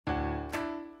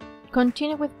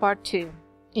Continue with part 2.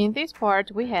 In this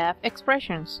part we have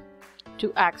expressions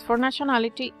to ask for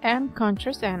nationality and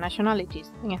countries and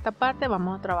nationalities. En esta parte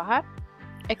vamos a trabajar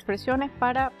expresiones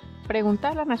para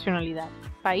preguntar la nacionalidad,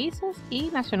 países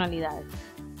y nacionalidades.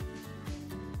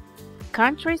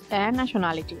 Countries and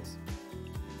nationalities.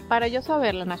 Para yo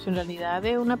saber la nacionalidad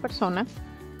de una persona,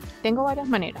 tengo varias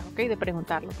maneras, de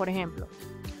preguntarlo. Por ejemplo,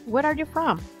 Where are you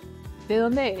from? ¿De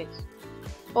dónde eres?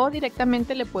 O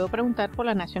directamente le puedo preguntar por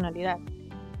la nacionalidad.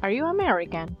 Are you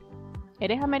American?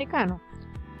 ¿Eres americano?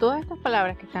 Todas estas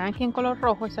palabras que están aquí en color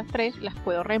rojo, esas tres, las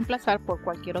puedo reemplazar por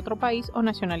cualquier otro país o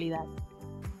nacionalidad.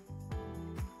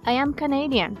 I am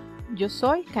Canadian. Yo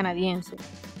soy canadiense.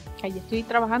 Ahí estoy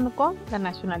trabajando con la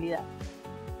nacionalidad.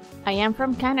 I am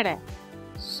from Canada.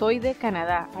 Soy de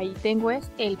Canadá. Ahí tengo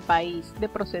es el país de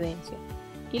procedencia.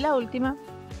 Y la última,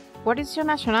 what is your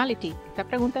nationality? Esta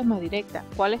pregunta es más directa.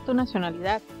 ¿Cuál es tu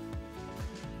nacionalidad?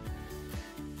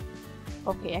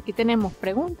 Ok, aquí tenemos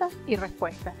preguntas y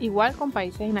respuestas, igual con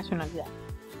países y nacionalidad.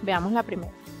 Veamos la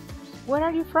primera. Where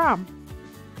are you from?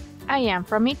 I am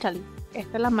from Italy.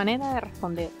 Esta es la manera de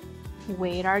responder.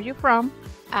 Where are you from?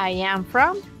 I am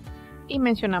from. Y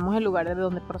mencionamos el lugar de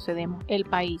donde procedemos, el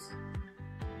país.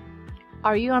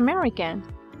 Are you American?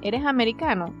 ¿Eres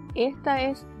americano? Esta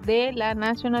es de la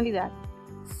nacionalidad.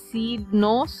 Si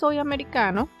no soy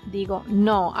americano, digo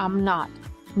no, I'm not.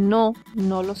 No,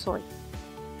 no lo soy.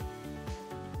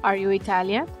 Are you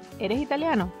Italian? ¿Eres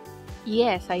italiano?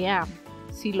 Yes, I am.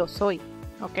 Sí lo soy.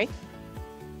 ¿Ok?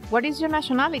 What is your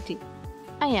nationality?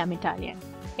 I am Italian.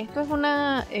 Esto es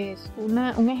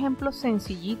un ejemplo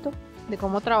sencillito de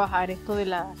cómo trabajar esto de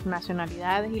las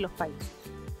nacionalidades y los países.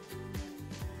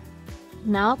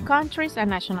 Now, countries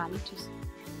and nationalities.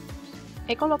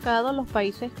 He colocado los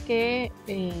países que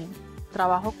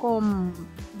trabajo con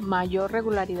mayor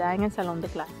regularidad en el salón de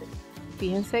clases.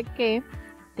 Fíjense que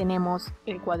tenemos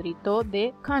el cuadrito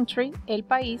de country, el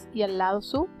país, y al lado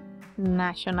su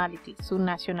nationality, su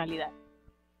nacionalidad.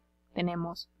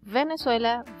 Tenemos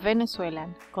Venezuela,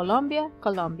 Venezuelan, Colombia,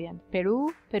 Colombian,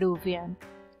 Perú, Peruvian,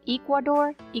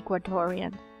 Ecuador,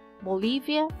 Ecuadorian,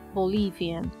 Bolivia,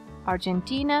 Bolivian,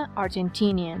 Argentina,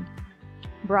 Argentinian,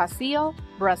 Brazil,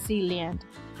 Brazilian,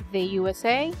 the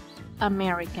USA,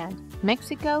 American,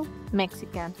 Mexico,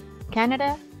 Mexican,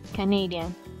 Canada,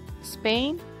 Canadian,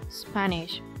 Spain,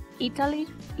 Spanish, Italy,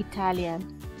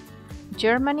 Italian,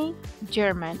 Germany,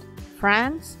 German,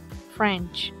 France,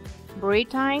 French,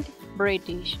 Britain,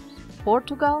 British,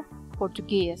 Portugal,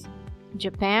 Portuguese,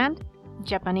 Japan,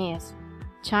 Japanese,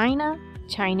 China,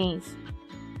 Chinese,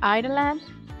 Ireland,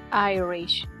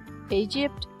 Irish,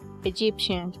 Egypt,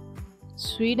 Egyptian,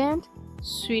 Sweden,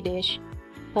 Swedish,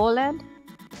 Poland,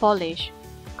 Polish,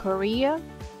 Korea,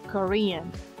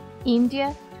 Korean,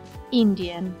 India,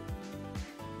 Indian,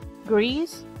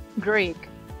 Greece, Greek,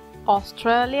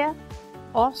 Australia,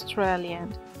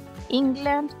 Australian,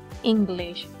 England,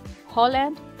 English,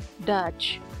 Holland,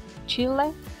 Dutch,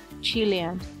 Chile,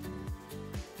 Chilean,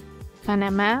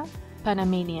 Panamá,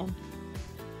 Panamanian.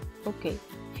 Ok,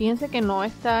 fíjense que no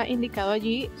está indicado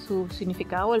allí su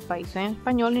significado del país en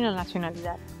español ni la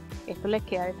nacionalidad. Esto les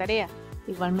queda de tarea.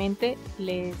 Igualmente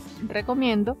les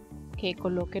recomiendo que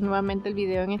coloquen nuevamente el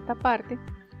video en esta parte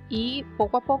y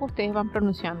poco a poco ustedes van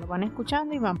pronunciando, van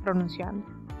escuchando y van pronunciando.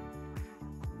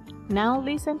 Now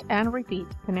listen and repeat.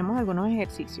 Tenemos algunos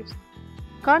ejercicios.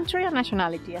 Country and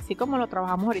nationality, así como lo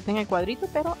trabajamos ahorita en el cuadrito,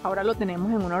 pero ahora lo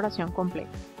tenemos en una oración completa.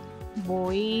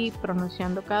 Voy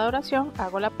pronunciando cada oración,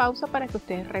 hago la pausa para que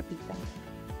ustedes repitan.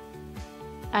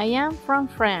 I am from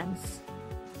France.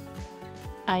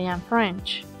 I am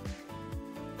French.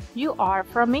 You are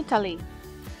from Italy.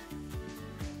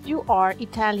 You are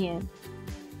Italian.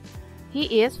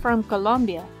 He is from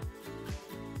Colombia.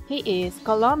 He is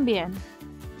Colombian.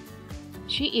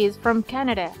 She is from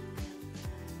Canada.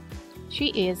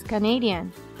 She is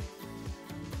Canadian.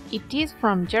 It is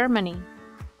from Germany.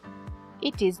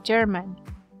 It is German.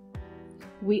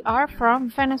 We are from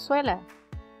Venezuela.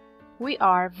 We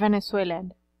are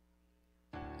Venezuelan.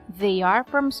 They are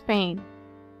from Spain.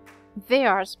 They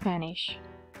are Spanish.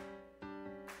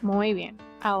 Muy bien.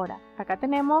 Ahora, acá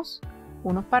tenemos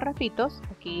unos parrafitos.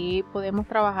 Aquí podemos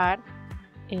trabajar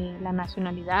la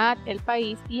nacionalidad, el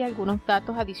país y algunos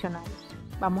datos adicionales.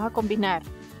 Vamos a combinar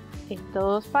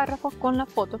estos párrafos con las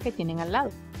fotos que tienen al lado.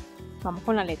 Vamos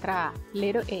con la letra A.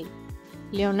 Letter A.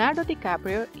 Leonardo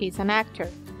DiCaprio is an actor.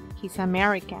 He's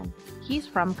American. He's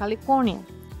from California.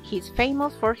 He's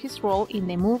famous for his role in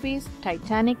the movies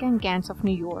Titanic and Gangs of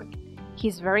New York.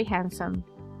 He's very handsome.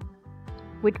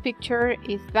 Which picture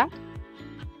is that?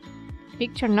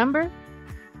 Picture number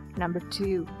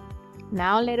 2.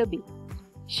 Now letter B.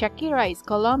 Shakira is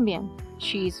Colombian.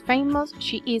 She is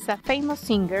a famous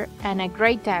singer and a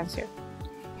great dancer.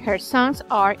 Her songs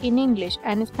are in English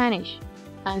and Spanish,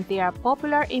 and they are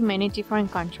popular in many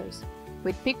different countries.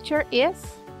 Which picture is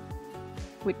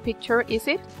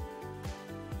it?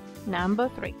 Number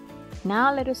 3.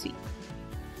 Now let us see.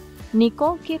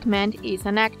 Nicole Kidman is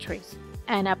an actress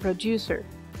and a producer.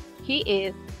 She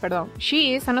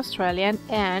is an Australian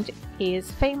and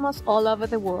is famous all over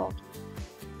the world.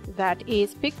 That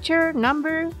is picture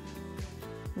number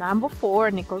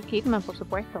 4, Nicole Kidman, por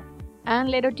supuesto. And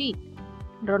letter D.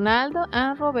 Ronaldo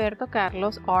and Roberto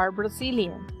Carlos are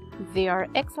Brazilian. They are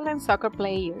excellent soccer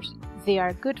players. They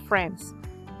are good friends.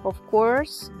 Of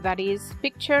course, that is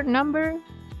picture number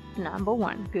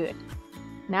 1. Good.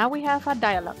 Now we have a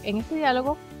dialogue. En este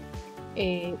diálogo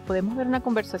podemos ver una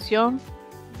conversación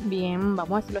bien,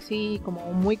 vamos a decirlo así,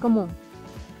 como muy común.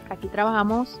 Aquí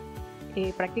trabajamos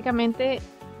prácticamente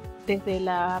desde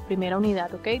la primera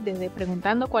unidad, ¿ok? Desde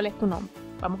preguntando cuál es tu nombre.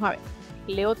 Vamos a ver.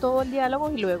 Leo todo el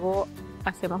diálogo y luego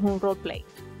hacemos un roleplay.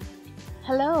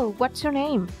 Hello, what's your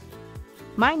name?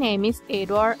 My name is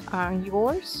Edward, and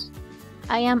yours?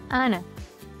 I am Anna.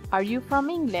 Are you from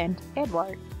England,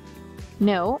 Edward?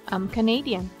 No, I'm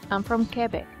Canadian. I'm from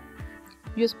Quebec.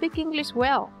 You speak English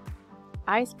well.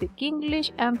 I speak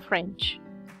English and French.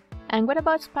 And what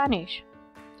about Spanish?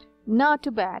 Not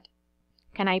too bad.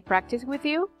 Can I practice with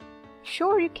you?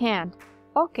 Sure you can.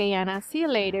 Okay, Anna, see you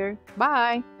later.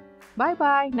 Bye.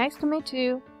 Bye. Nice to meet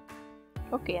you.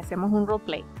 Ok, hacemos un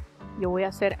roleplay. Yo voy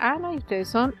a ser Anna y ustedes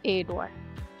son Edward.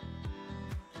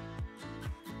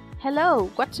 Hello,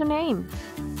 what's your name?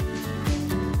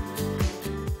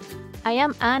 I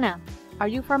am Anna. Are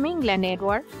you from England,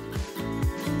 Edward?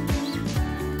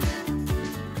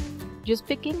 You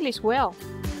speak English well.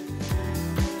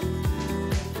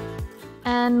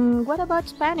 And what about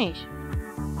Spanish?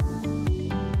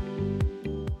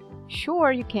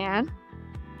 Sure you can.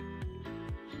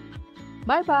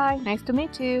 Bye, nice to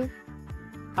meet you.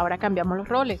 Ahora cambiamos los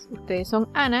roles. Ustedes son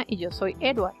Ana y yo soy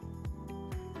Edward.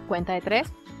 Cuenta de 3.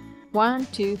 1,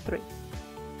 2, 3.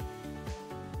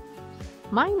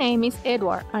 My name is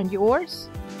Edward, and yours?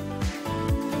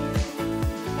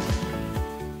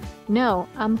 No,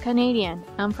 I'm Canadian.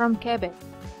 I'm from Quebec.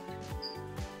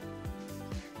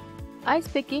 I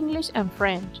speak English and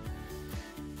French.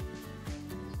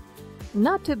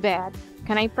 Not too bad.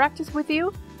 Can I practice with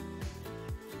you?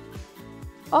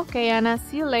 Okay, Anna,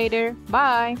 see you later.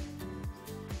 Bye.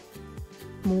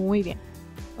 Muy bien.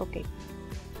 Ok.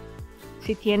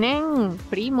 Si tienen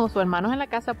primos o hermanos en la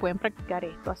casa, pueden practicar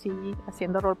esto, así,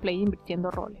 haciendo roleplay,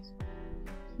 invirtiendo roles.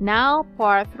 Now,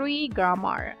 part 3,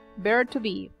 grammar. Verb to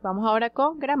be. Vamos ahora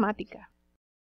con gramática.